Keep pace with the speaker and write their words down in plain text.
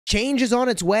Change is on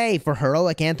its way for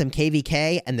Heroic Anthem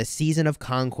KvK and the Season of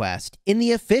Conquest. In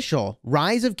the official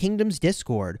Rise of Kingdoms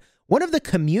Discord, one of the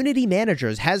community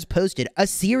managers has posted a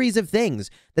series of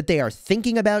things that they are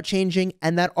thinking about changing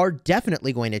and that are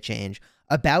definitely going to change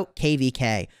about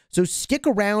KvK. So stick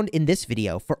around in this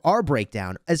video for our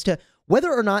breakdown as to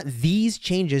whether or not these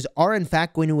changes are in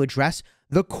fact going to address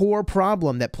the core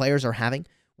problem that players are having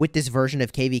with this version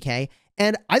of KvK.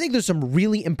 And I think there's some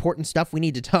really important stuff we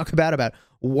need to talk about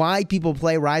why people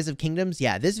play Rise of Kingdoms.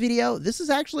 Yeah, this is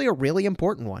actually a really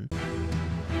important one.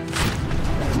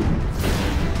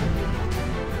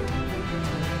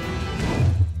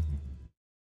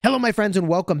 Hello, my friends, and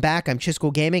welcome back. I'm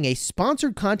Chisgule Gaming, a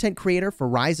sponsored content creator for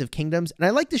Rise of Kingdoms, and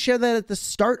I like to share that at the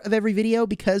start of every video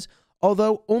because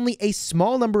although only a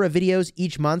small number of videos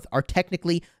each month are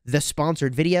technically the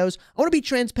sponsored videos, I want to be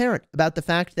transparent about the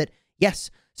fact that,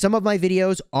 yes, some of my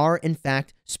videos are, in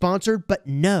fact, sponsored, but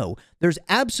no, there's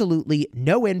absolutely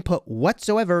no input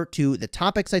whatsoever to the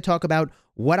topics I talk about,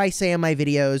 what I say in my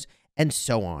videos, and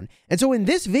so on. And so in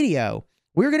this video,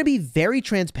 we're going to be very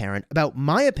transparent about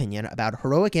my opinion about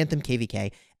Heroic Anthem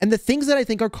KvK and the things that I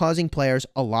think are causing players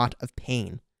a lot of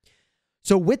pain.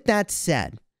 So with that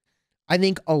said, I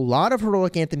think a lot of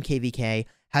Heroic Anthem KvK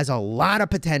has a lot of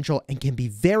potential and can be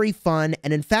very fun,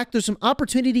 and in fact, there's some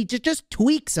opportunity to just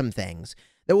tweak some things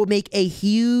that will make a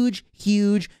huge,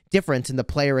 huge difference in the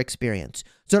player experience.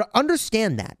 So to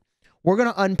understand that, we're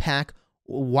going to unpack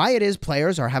why it is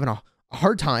players are having a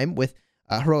hard time with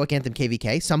Heroic Anthem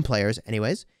KvK, some players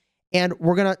anyways, and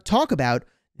we're going to talk about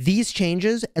these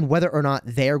changes and whether or not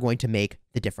they're going to make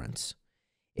the difference.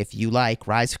 If you like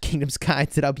Rise of Kingdoms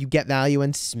guides that help you get value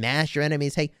and smash your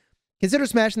enemies, hey, consider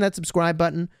smashing that subscribe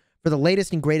button for the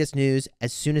latest and greatest news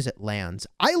as soon as it lands.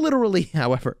 I literally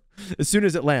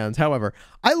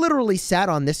sat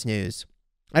on this news.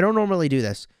 I don't normally do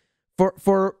this.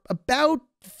 For about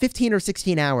 15 or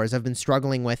 16 hours, I've been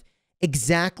struggling with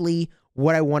exactly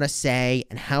what I want to say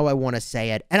and how I want to say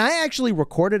it. And I actually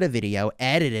recorded a video,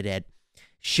 edited it,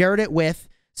 shared it with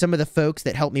some of the folks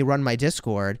that helped me run my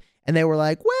Discord, and they were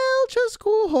like, well, just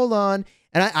cool, hold on.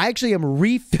 And I actually am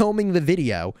refilming the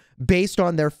video based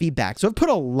on their feedback. So I've put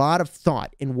a lot of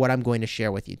thought in what I'm going to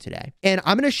share with you today. And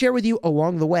I'm going to share with you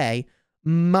along the way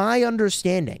my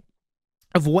understanding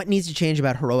of what needs to change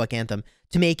about Heroic Anthem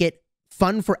to make it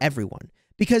fun for everyone.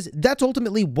 Because that's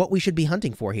ultimately what we should be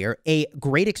hunting for here, a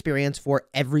great experience for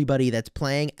everybody that's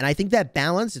playing. And I think that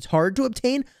balance, it's hard to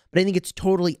obtain, but I think it's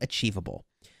totally achievable.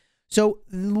 So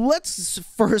let's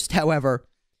first, however,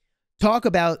 talk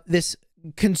about this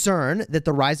concern that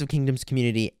the Rise of Kingdoms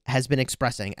community has been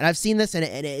expressing. And I've seen this, and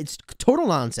it's total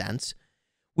nonsense,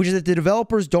 which is that the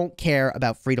developers don't care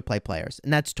about free-to-play players.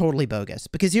 And that's totally bogus.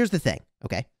 Because here's the thing,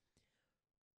 okay?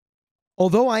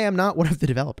 Although I am not one of the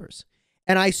developers,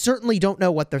 and I certainly don't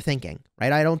know what they're thinking,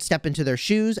 right? I don't step into their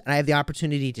shoes, and I have the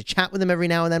opportunity to chat with them every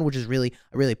now and then, which is I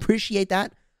really appreciate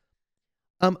that.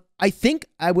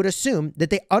 I would assume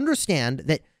that they understand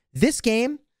that this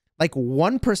game, like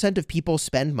 1% of people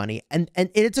spend money, and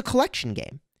it's a collection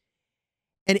game.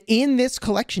 And in this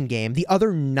collection game, the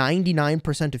other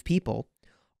 99% of people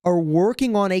are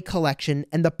working on a collection,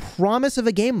 and the promise of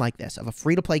a game like this, of a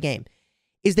free-to-play game,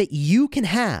 is that you can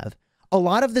have a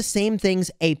lot of the same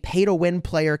things a pay-to-win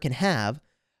player can have,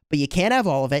 but you can't have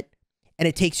all of it, and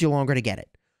it takes you longer to get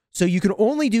it. So you can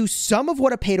only do some of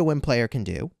what a pay-to-win player can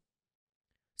do,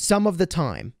 some of the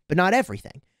time, but not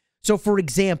everything. So, for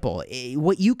example,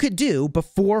 what you could do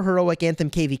before Heroic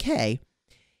Anthem KvK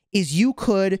is you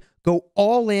could go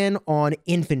all in on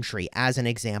infantry, as an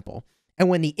example. And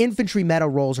when the infantry meta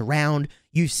rolls around,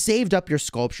 you've saved up your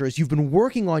sculptures, you've been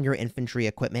working on your infantry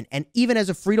equipment, and even as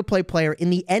a free-to-play player in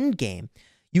the end game,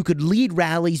 you could lead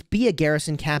rallies, be a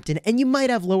garrison captain, and you might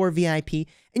have lower VIP,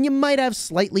 and you might have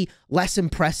slightly less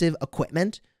impressive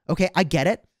equipment. Okay, I get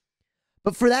it.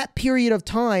 But for that period of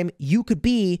time, you could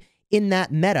be in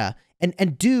that meta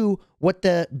and do what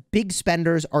the big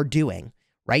spenders are doing,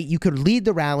 right? You could lead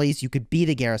the rallies, you could be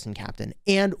the garrison captain.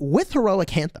 And with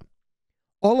Heroic Anthem,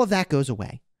 all of that goes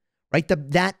away, right?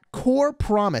 That core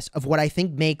promise of what I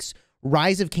think makes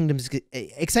Rise of Kingdoms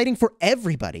exciting for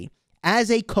everybody as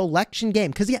a collection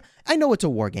game. Because, yeah, I know it's a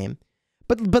war game,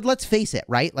 but let's face it,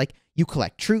 right? Like, you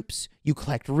collect troops, you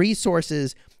collect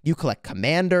resources, you collect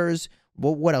commanders.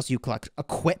 Well, what else? You collect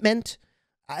equipment.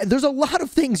 There's a lot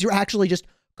of things you're actually just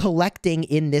collecting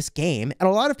in this game, and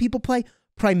a lot of people play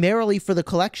primarily for the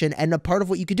collection, and a part of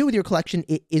what you could do with your collection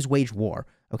is wage war,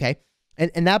 okay?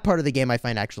 And that part of the game I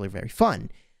find actually very fun.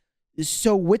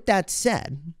 So with that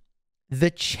said,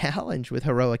 the challenge with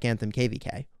Heroic Anthem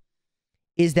KvK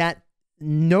is that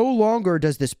no longer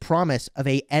does this promise of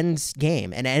an end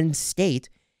state,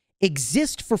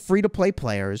 exist for free-to-play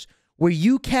players where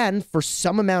you can, for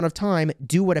some amount of time,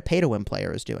 do what a pay-to-win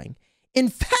player is doing. In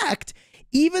fact,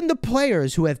 even the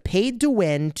players who have paid to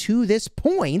win to this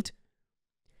point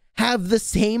have the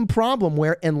same problem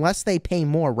where unless they pay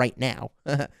more right now,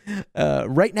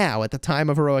 right now at the time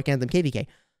of Heroic Anthem KvK,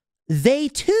 they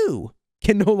too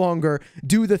can no longer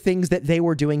do the things that they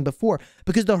were doing before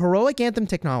because the Heroic Anthem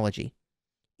technology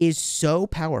is so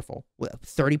powerful.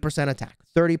 30% attack,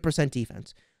 30%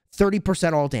 defense,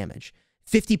 30% all damage,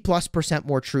 50+%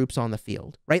 more troops on the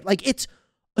field, right? Like, it's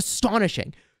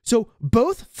astonishing. So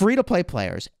both free-to-play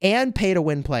players and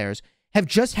pay-to-win players have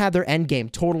just had their end game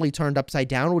totally turned upside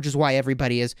down, which is why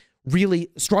everybody is really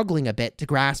struggling a bit to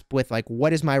grasp with, like,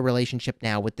 what is my relationship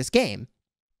now with this game?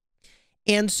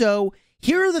 And so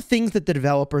here are the things that the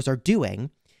developers are doing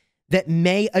that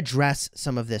may address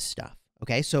some of this stuff,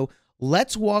 okay? So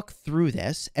let's walk through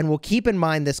this, and we'll keep in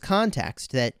mind this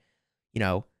context that, you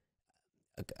know,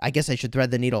 I guess I should thread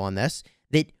the needle on this,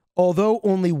 that although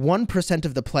only 1%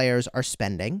 of the players are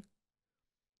spending,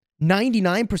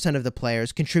 99% of the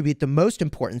players contribute the most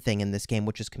important thing in this game,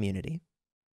 which is community.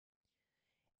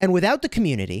 And without the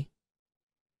community,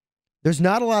 there's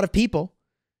not a lot of people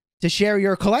to share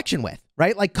your collection with,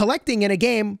 right? Like, collecting in a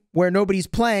game where nobody's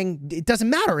playing, it doesn't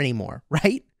matter anymore,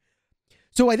 right?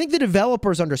 So I think the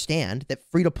developers understand that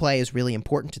free-to-play is really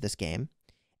important to this game,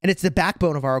 and it's the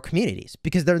backbone of our communities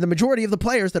because they're the majority of the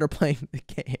players that are playing the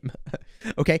game.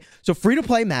 Okay, so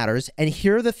free-to-play matters, and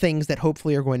here are the things that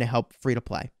hopefully are going to help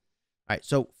free-to-play. All right,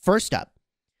 so first up,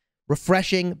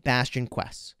 refreshing Bastion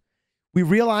Quests. We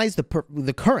realize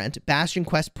the current Bastion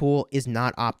Quest pool is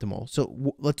not optimal.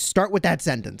 So let's start with that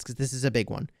sentence because this is a big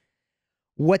one.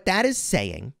 What that is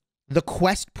saying, the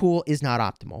quest pool is not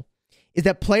optimal, is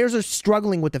that players are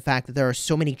struggling with the fact that there are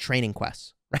so many training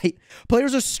quests, right?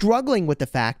 Players are struggling with the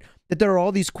fact that there are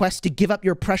all these quests to give up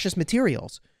your precious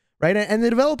materials, right? And the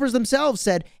developers themselves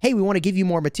said, hey, we want to give you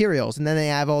more materials. And then they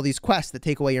have all these quests that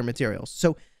take away your materials.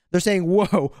 So they're saying,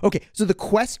 whoa, okay, so the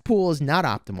quest pool is not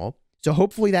optimal. So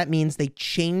hopefully that means they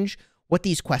change what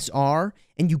these quests are,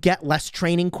 and you get less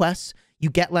training quests, you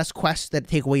get less quests that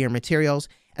take away your materials,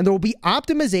 and there will be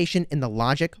optimization in the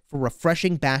logic for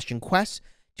refreshing Bastion quests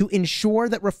to ensure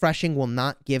that refreshing will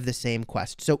not give the same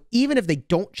quest. So even if they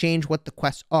don't change what the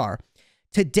quests are,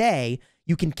 today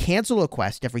you can cancel a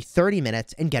quest every 30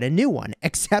 minutes and get a new one,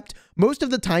 except most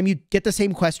of the time you get the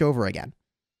same quest over again.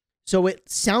 So it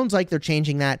sounds like they're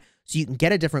changing that so you can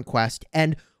get a different quest.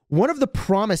 And one of the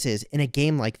promises in a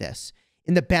game like this,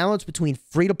 in the balance between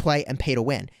free-to-play and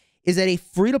pay-to-win, is that a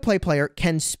free-to-play player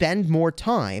can spend more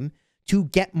time to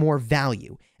get more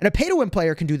value. And a pay-to-win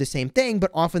player can do the same thing,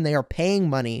 but often they are paying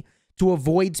money to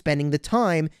avoid spending the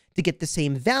time to get the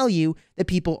same value that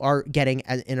people are getting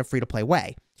in a free-to-play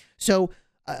way. So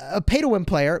a pay-to-win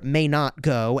player may not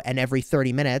go and every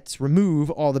 30 minutes remove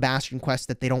all the Bastion quests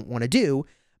that they don't want to do,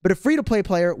 but a free-to-play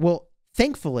player will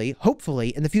thankfully, hopefully,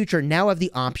 in the future, now have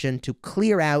the option to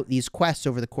clear out these quests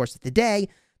over the course of the day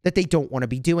that they don't want to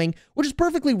be doing, which is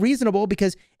perfectly reasonable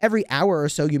because every hour or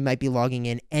so you might be logging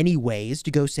in anyways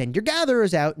to go send your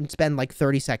gatherers out and spend like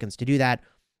 30 seconds to do that.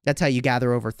 That's how you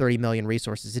gather over 30 million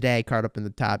resources a day, card up in the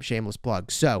top, shameless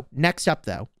plug. So next up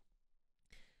though,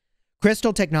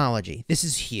 crystal technology. This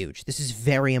is huge. This is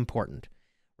very important,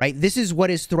 right? This is what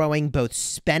is throwing both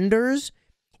spenders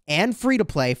and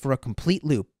free-to-play for a complete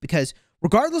loop, because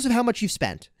regardless of how much you've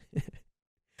spent,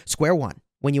 square one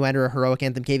when you enter a Heroic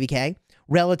Anthem KvK,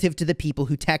 relative to the people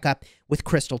who tech up with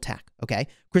crystal tech, okay?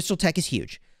 Crystal tech is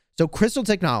huge. So crystal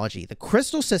technology, the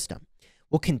crystal system,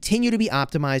 will continue to be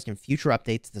optimized in future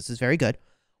updates. This is very good.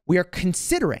 We are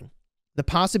considering the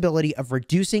possibility of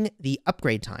reducing the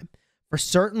upgrade time for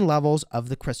certain levels of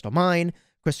the Crystal Mine,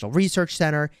 Crystal Research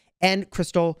Center, and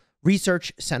Crystal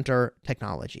Research Center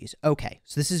technologies. Okay,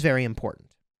 so this is very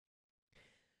important.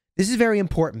 This is very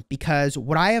important because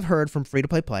what I have heard from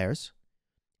free-to-play players,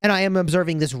 and I am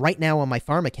observing this right now on my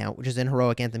farm account, which is in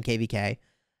Heroic Anthem KvK,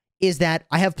 is that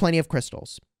I have plenty of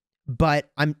crystals,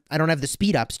 but I don't have the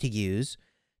speed-ups to use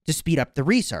to speed up the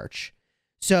research.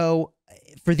 So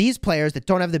for these players that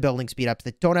don't have the building speed-ups,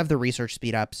 that don't have the research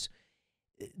speed-ups,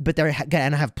 but they're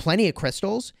going to have plenty of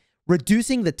crystals,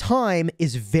 reducing the time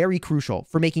is very crucial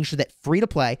for making sure that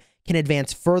free-to-play can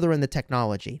advance further in the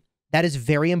technology. That is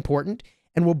very important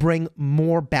and will bring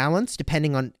more balance,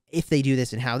 depending on if they do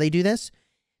this and how they do this,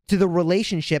 to the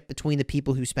relationship between the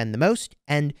people who spend the most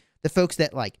and the folks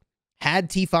that like had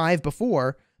T5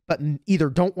 before, but either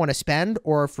don't want to spend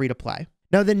or are free-to-play.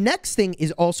 Now, the next thing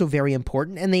is also very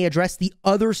important, and they address the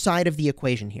other side of the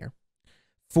equation here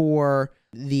for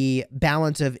the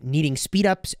balance of needing speed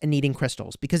ups and needing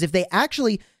crystals. Because if they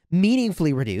actually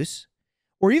meaningfully reduce,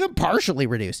 or even partially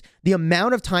reduce, the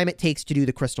amount of time it takes to do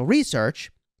the crystal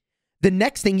research, the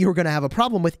next thing you're going to have a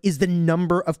problem with is the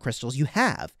number of crystals you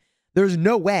have. There's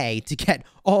no way to get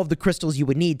all of the crystals you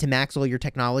would need to max all your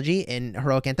technology in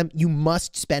Heroic Anthem. You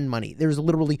must spend money. There's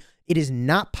literally, it is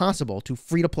not possible to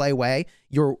free-to-play way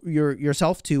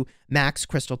yourself to max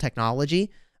crystal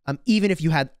technology. Even if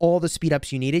you had all the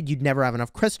speed-ups you needed, you'd never have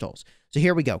enough crystals. So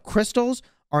here we go. Crystals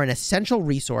are an essential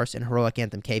resource in Heroic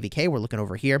Anthem KvK. We're looking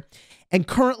over here. And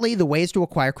currently, the ways to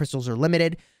acquire crystals are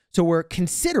limited. So we're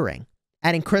considering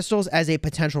adding crystals as a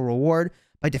potential reward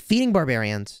by defeating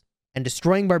barbarians and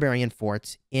destroying barbarian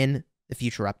forts in the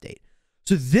future update.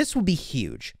 So this will be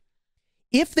huge.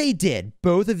 If they did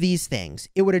both of these things,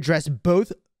 it would address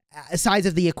both sides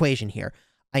of the equation here.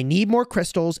 I need more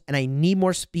crystals and I need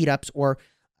more speed ups, or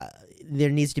there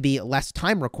needs to be less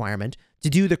time requirement to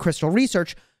do the crystal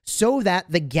research so that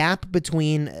the gap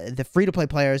between the free-to-play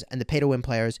players and the pay-to-win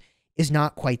players is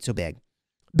not quite so big.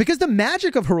 Because the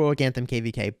magic of Heroic Anthem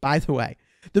KvK, by the way,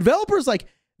 the developers, like,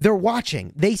 they're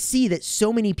watching. They see that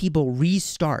so many people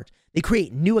restart. They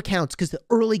create new accounts because the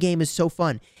early game is so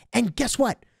fun. And guess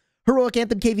what? Heroic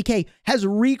Anthem KvK has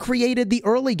recreated the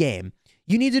early game.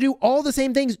 You need to do all the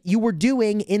same things you were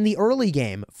doing in the early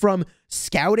game, from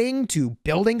scouting to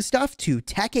building stuff to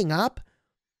teching up.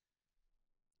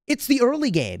 It's the early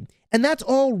game, and that's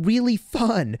all really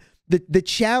fun. The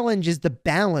challenge is the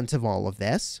balance of all of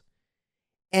this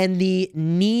and the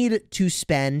need to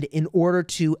spend in order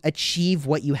to achieve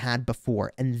what you had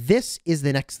before. And this is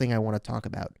the next thing I want to talk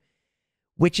about,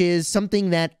 which is something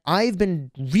that I've been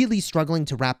really struggling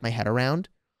to wrap my head around.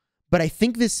 But I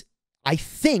think this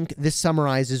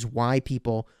summarizes why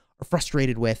people are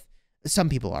frustrated with, some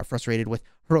people are frustrated with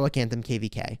Heroic Anthem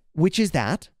KvK, which is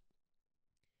that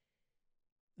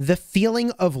the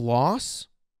feeling of loss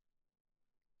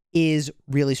is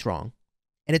really strong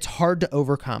and it's hard to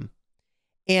overcome.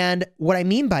 And what I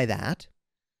mean by that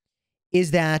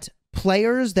is that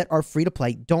players that are free to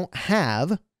play don't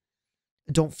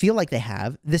feel like they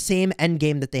have the same end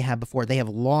game that they had before. They have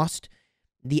lost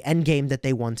the end game that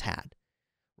they once had,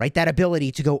 right? That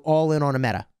ability to go all in on a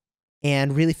meta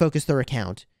and really focus their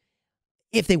account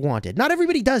if they wanted. Not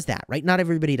everybody does that, right? Not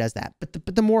everybody does that.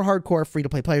 But the more hardcore free to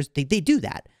play players, they do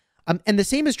that. And the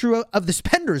same is true of the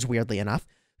spenders, weirdly enough,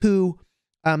 who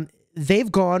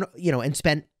they've gone, and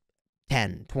spent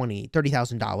 $10,000, $20,000,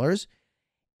 $30,000.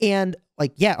 And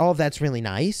like, yeah, all of that's really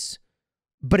nice,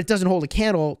 but it doesn't hold a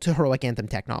candle to Heroic Anthem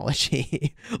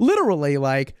technology. Literally,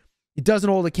 like, it doesn't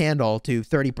hold a candle to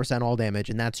 30% all damage,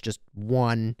 and that's just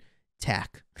one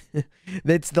tech.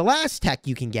 That's the last tech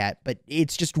you can get, but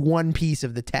it's just one piece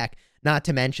of the tech, not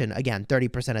to mention, again,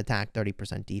 30% attack,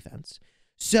 30% defense.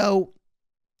 So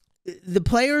the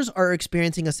players are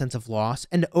experiencing a sense of loss,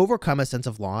 and to overcome a sense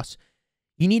of loss,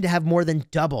 you need to have more than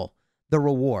double the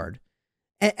reward.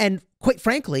 And quite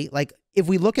frankly, like, if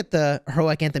we look at the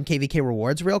Heroic Anthem KvK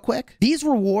rewards real quick, these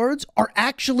rewards are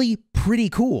actually pretty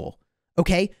cool,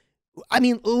 okay? I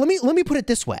mean, let me put it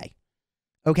this way,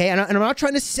 okay? And I'm not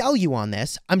trying to sell you on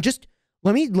this. I'm just,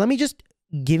 let me just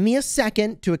give me a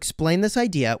second to explain this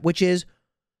idea, which is,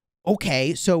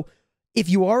 okay, so if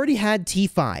you already had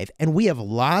T5, and we have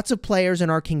lots of players in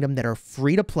our kingdom that are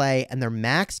free to play, and they're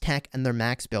max tech and they're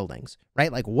max buildings,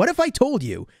 right? Like, what if I told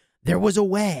you there was a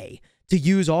way to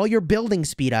use all your building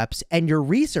speed ups and your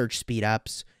research speed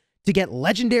ups to get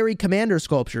legendary commander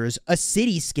sculptures, a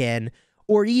city skin,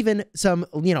 or even some,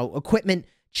 equipment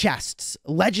chests,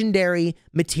 legendary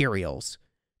materials?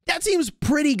 That seems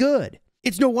pretty good.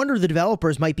 It's no wonder the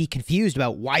developers might be confused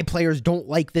about why players don't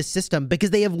like this system,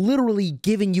 because they have literally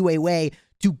given you a way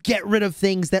to get rid of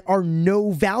things that are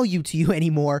no value to you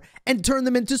anymore and turn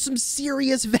them into some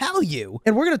serious value.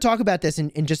 And we're going to talk about this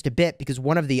in just a bit, because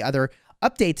one of the other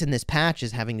updates in this patch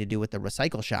is having to do with the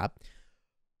recycle shop.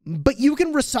 But you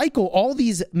can recycle all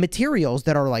these materials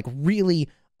that are like really,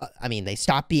 they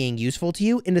stop being useful to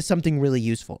you into something really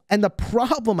useful. And the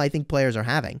problem I think players are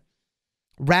having,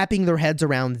 wrapping their heads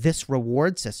around this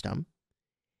reward system,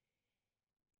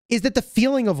 is that the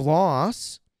feeling of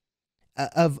loss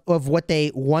of what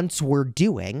they once were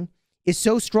doing is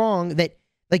so strong that,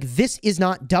 like, this is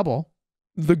not double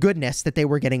the goodness that they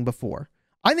were getting before.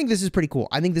 I think this is pretty cool.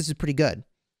 I think this is pretty good.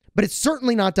 But it's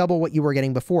certainly not double what you were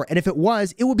getting before. And if it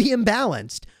was, it would be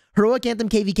imbalanced. Heroic Anthem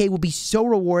KvK will be so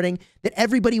rewarding that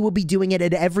everybody will be doing it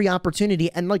at every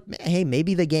opportunity. And, like, hey,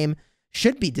 maybe the game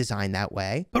should be designed that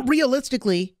way. But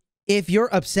realistically, if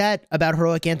you're upset about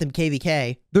Heroic Anthem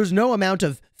KvK, there's no amount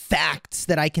of facts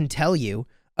that I can tell you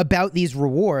about these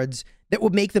rewards that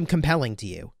would make them compelling to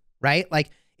you. right? Like,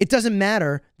 it doesn't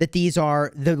matter that these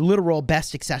are the literal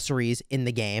best accessories in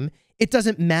the game. It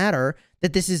doesn't matter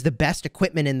that this is the best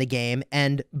equipment in the game.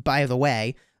 And by the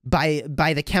way, by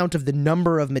the count of the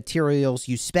number of materials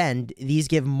you spend, these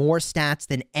give more stats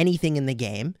than anything in the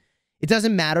game. It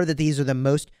doesn't matter that these are the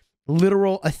most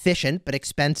literal, efficient, but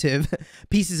expensive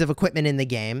pieces of equipment in the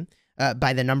game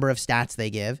by the number of stats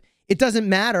they give. It doesn't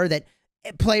matter that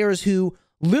players who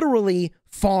literally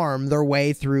farm their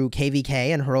way through KvK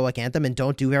and Heroic Anthem and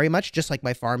don't do very much, just like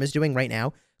my farm is doing right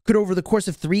now, could over the course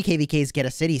of 3 KvKs get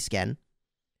a city skin.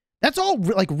 That's all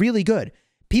like really good.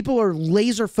 People are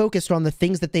laser focused on the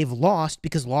things that they've lost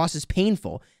because loss is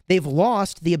painful. They've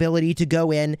lost the ability to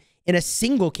go in a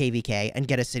single KvK and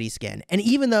get a city skin. And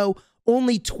even though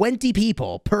only 20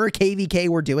 people per KvK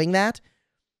were doing that,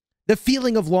 the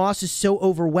feeling of loss is so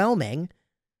overwhelming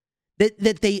that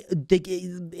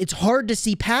it's hard to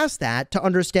see past that to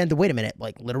understand the, wait a minute,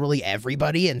 like literally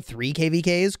everybody in 3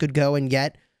 KvKs could go and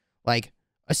get like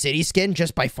a city skin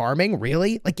just by farming?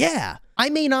 Really? Like, yeah. I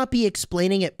may not be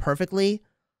explaining it perfectly,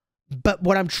 but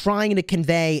what I'm trying to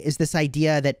convey is this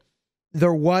idea that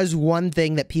there was one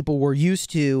thing that people were used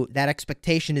to, that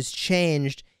expectation has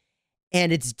changed,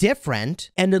 and it's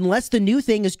different. And unless the new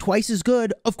thing is twice as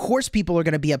good, of course people are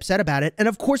going to be upset about it. And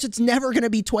of course it's never going to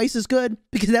be twice as good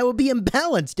because that would be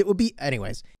imbalanced. It would be...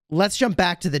 Anyways, let's jump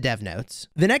back to the dev notes.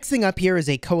 The next thing up here is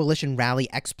a coalition rally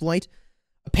exploit.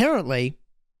 Apparently,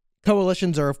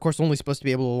 coalitions are, of course, only supposed to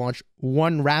be able to launch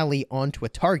one rally onto a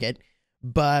target.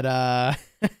 But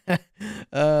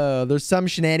there's some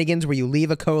shenanigans where you leave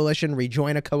a coalition,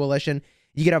 rejoin a coalition.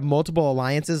 You could have multiple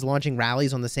alliances launching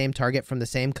rallies on the same target from the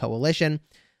same coalition.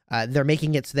 They're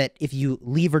making it so that if you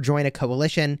leave or join a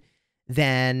coalition,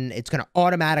 then it's going to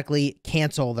automatically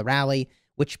cancel the rally,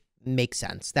 which makes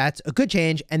sense. That's a good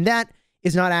change, and that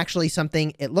is not actually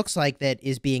something it looks like that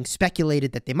is being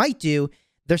speculated that they might do.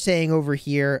 They're saying over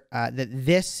here that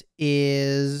this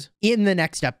is in the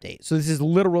next update. So this is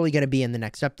literally going to be in the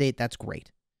next update. That's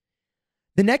great.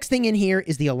 The next thing in here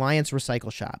is the Alliance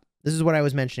Recycle Shop. This is what I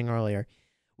was mentioning earlier.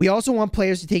 We also want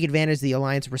players to take advantage of the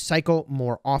Alliance Recycle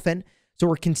more often, so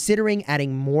we're considering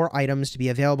adding more items to be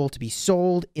available to be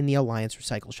sold in the Alliance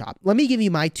Recycle Shop. Let me give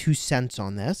you my 2 cents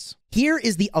on this. Here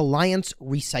is the Alliance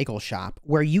Recycle Shop,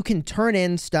 where you can turn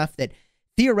in stuff that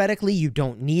theoretically you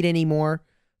don't need anymore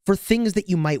for things that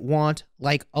you might want,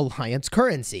 like Alliance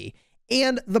currency.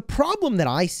 And the problem that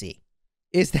I see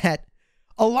is that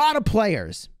a lot of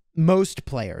players, most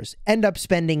players, end up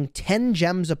spending 10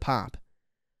 gems a pop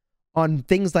on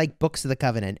things like Books of the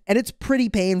Covenant. And it's pretty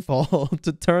painful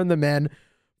to turn them in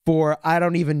for, I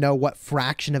don't even know what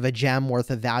fraction of a gem worth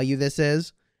of value this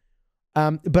is.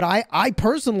 But I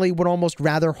personally would almost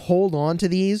rather hold on to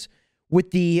these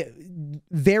with the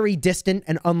very distant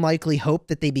and unlikely hope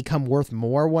that they become worth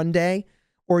more one day,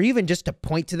 or even just to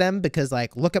point to them because,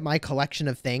 like, look at my collection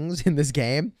of things in this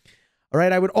game. All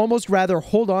right, I would almost rather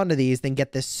hold on to these than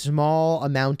get this small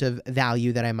amount of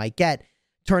value that I might get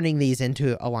turning these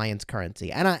into Alliance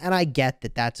currency. And I get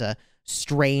that that's a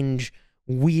strange,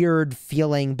 weird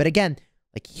feeling. But again,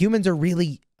 like, humans are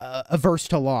really averse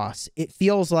to loss. It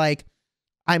feels like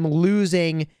I'm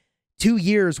losing 2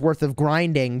 years worth of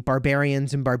grinding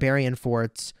barbarians and barbarian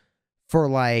forts for,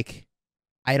 like,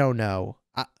 I don't know.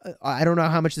 I don't know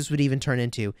how much this would even turn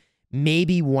into.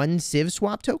 Maybe 1 Civ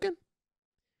swap token?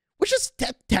 Which is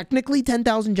technically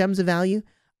 10,000 gems of value.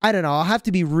 I don't know. I'll have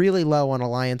to be really low on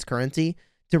Alliance currency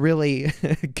to really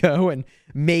go and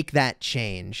make that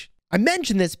change. I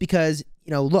mention this because,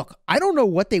 you know, look, I don't know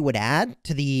what they would add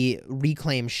to the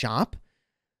Reclaim shop.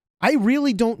 I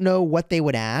really don't know what they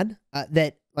would add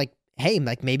that, like, hey,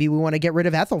 like, maybe we want to get rid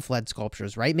of Ethelfled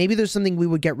sculptures, right? Maybe there's something we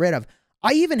would get rid of.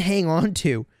 I even hang on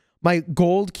to my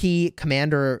gold key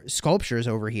commander sculptures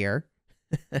over here.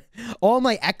 All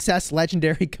my excess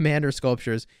legendary commander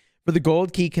sculptures for the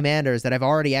gold key commanders that I've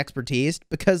already expertised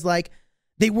because, like,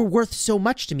 they were worth so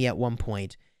much to me at one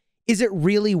point. Is it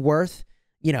really worth,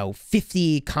 you know,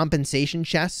 50 compensation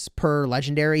chests per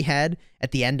legendary head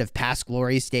at the end of Past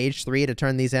Glory Stage 3 to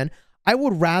turn these in? I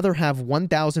would rather have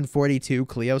 1,042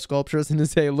 Cleo sculptures and to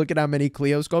say, look at how many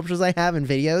Cleo sculptures I have in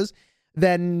videos,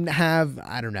 than have,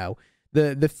 I don't know,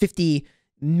 the 50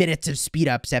 minutes of speed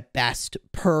ups at best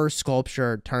per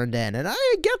sculpture turned in. And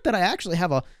I get that I actually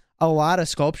have a lot of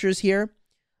sculptures here.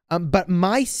 But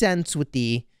my sense with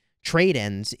the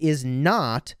trade-ins is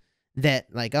not that,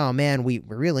 like, oh man, we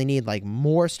really need, like,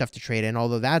 more stuff to trade in,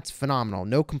 although that's phenomenal.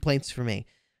 No complaints from me.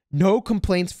 No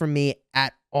complaints from me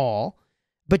at all.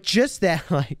 But just that,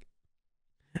 like,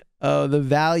 oh, the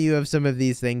value of some of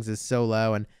these things is so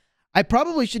low. And I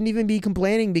probably shouldn't even be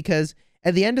complaining because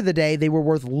At the end of the day, they were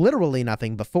worth literally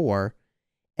nothing before,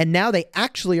 and now they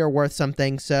actually are worth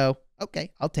something, so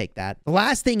okay, I'll take that. The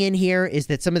last thing in here is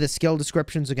that some of the skill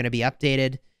descriptions are going to be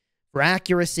updated for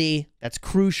accuracy. That's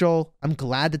crucial. I'm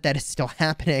glad that that is still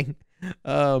happening.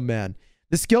 Oh, man.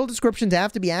 The skill descriptions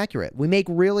have to be accurate. We make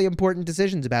really important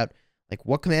decisions about like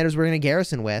what commanders we're going to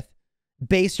garrison with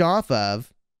based off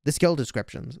of the skill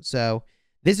descriptions. So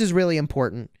this is really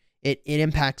important. It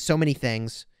impacts so many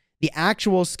things. The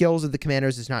actual skills of the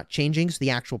commanders is not changing, so the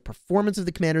actual performance of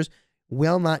the commanders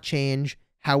will not change.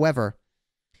 However,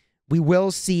 we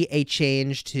will see a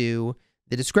change to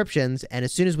the descriptions, and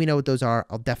as soon as we know what those are,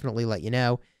 I'll definitely let you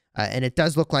know. And it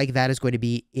does look like that is going to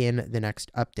be in the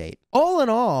next update. All in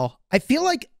all, I feel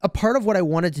like a part of what I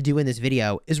wanted to do in this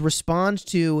video is respond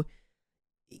to,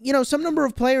 you know, some number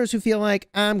of players who feel like,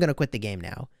 I'm going to quit the game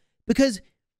now. Because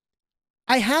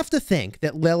I have to think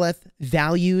that Lilith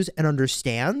values and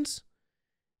understands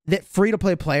that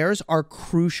free-to-play players are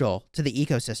crucial to the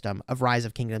ecosystem of Rise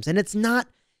of Kingdoms. And it's not,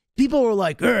 people are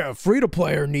like,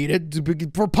 free-to-player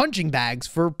needed for punching bags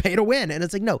for pay-to-win. And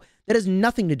it's like, no, that has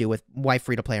nothing to do with why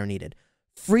free-to-play are needed.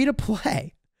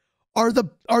 Free-to-play are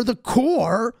the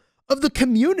core of the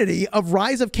community of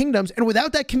Rise of Kingdoms. And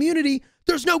without that community,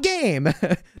 there's no game.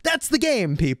 That's the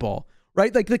game, people,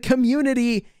 right? Like, the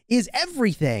community is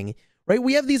everything, right?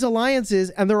 We have these alliances,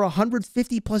 and there are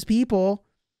 150 plus people.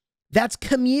 That's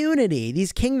community.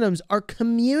 These kingdoms are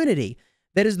community.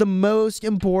 That is the most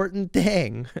important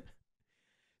thing.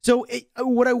 So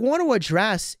what I want to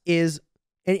address is,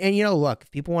 and you know, look,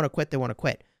 if people want to quit, they want to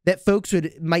quit. That folks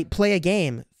might play a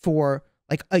game for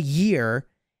like a year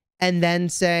and then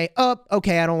say, oh,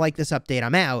 okay, I don't like this update,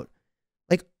 I'm out.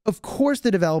 Like, of course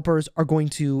the developers are going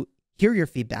to hear your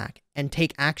feedback and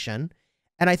take action.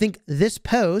 And I think this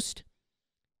post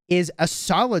is a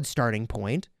solid starting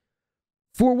point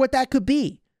for what that could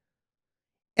be.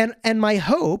 And my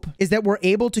hope is that we're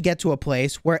able to get to a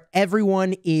place where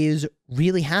everyone is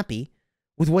really happy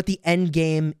with what the end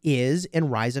game is in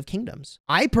Rise of Kingdoms.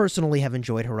 I personally have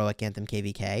enjoyed Heroic Anthem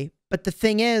KvK, but the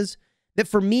thing is that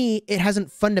for me, it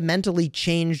hasn't fundamentally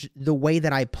changed the way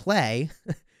that I play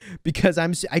because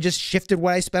I just shifted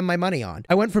what I spend my money on.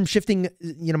 I went from shifting,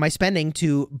 you know, my spending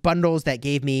to bundles that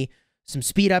gave me some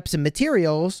speed ups and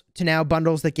materials to now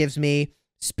bundles that gives me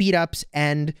speed ups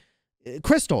and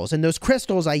crystals. And those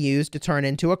crystals I use to turn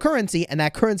into a currency, and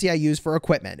that currency I use for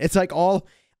equipment. It's like all,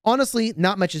 honestly,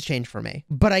 not much has changed for me.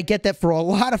 But I get that for a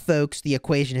lot of folks, the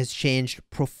equation has changed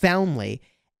profoundly.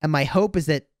 And my hope is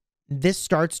that this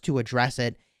starts to address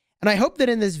it. And I hope that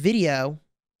in this video,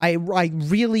 I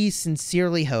really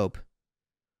sincerely hope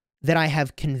that I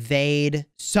have conveyed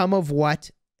some of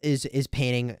what is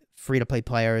paining free-to-play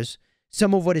players,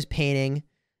 some of what is paining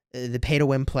the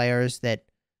pay-to-win players that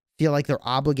feel like they're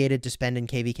obligated to spend in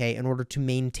KvK in order to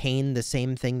maintain the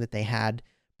same thing that they had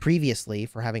previously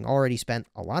for having already spent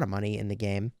a lot of money in the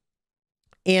game.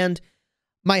 And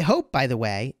my hope, by the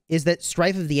way, is that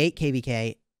Strife of the 8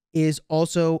 KvK is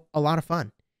also a lot of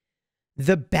fun.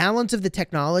 The balance of the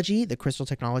technology, the crystal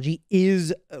technology,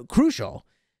 is crucial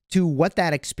to what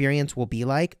that experience will be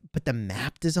like, but the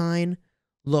map design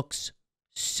looks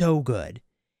so good.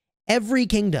 Every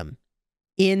kingdom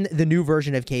in the new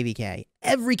version of KvK,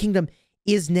 every kingdom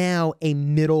is now a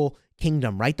middle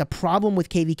kingdom, right? The problem with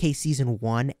KvK Season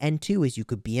 1 and 2 is you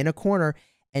could be in a corner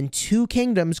and two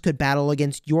kingdoms could battle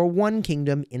against your one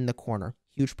kingdom in the corner.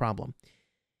 Huge problem.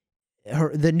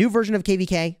 The new version of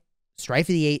KvK, Strife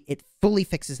of the 8, it fully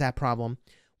fixes that problem,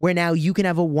 where now you can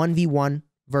have a 1v1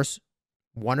 versus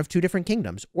one of two different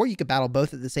kingdoms, or you could battle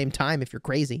both at the same time if you're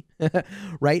crazy,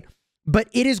 right? But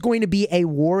it is going to be a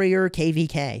warrior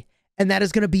KvK, and that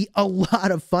is going to be a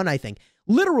lot of fun, I think.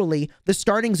 Literally, the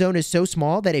starting zone is so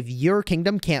small that if your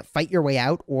kingdom can't fight your way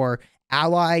out or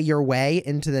ally your way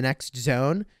into the next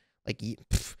zone, like,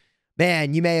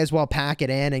 man, you may as well pack it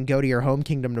in and go to your home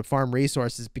kingdom to farm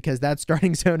resources because that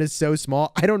starting zone is so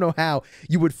small. I don't know how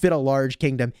you would fit a large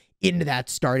kingdom into that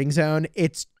starting zone.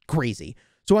 It's crazy.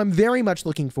 So I'm very much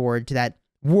looking forward to that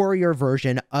warrior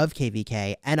version of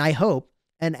KvK, and I hope,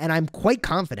 and I'm quite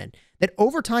confident that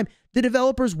over time, the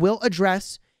developers will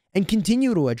address and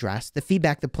continue to address the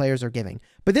feedback the players are giving.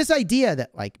 But this idea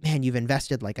that, like, man, you've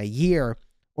invested like a year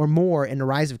or more in the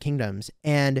Rise of Kingdoms,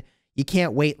 and you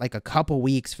can't wait like a couple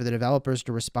weeks for the developers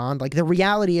to respond. Like, the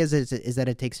reality is that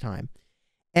it takes time.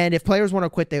 And if players want to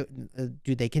quit,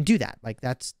 they can do that. Like,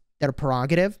 that's their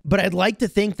prerogative. But I'd like to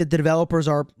think that the developers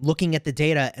are looking at the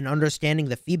data and understanding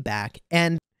the feedback.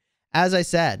 And as I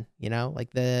said, you know,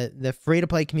 like the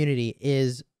free-to-play community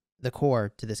is the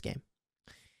core to this game.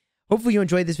 Hopefully you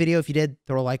enjoyed this video. If you did,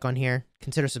 throw a like on here.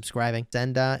 Consider subscribing.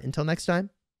 And until next time,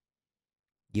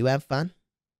 You have fun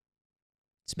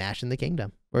smashing the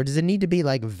kingdom. Or does it need to be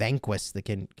like vanquish the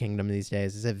kingdom these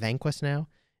days? Is it vanquish now?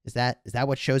 Is that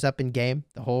what shows up in game?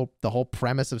 The whole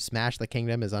premise of Smash the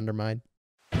Kingdom is undermined.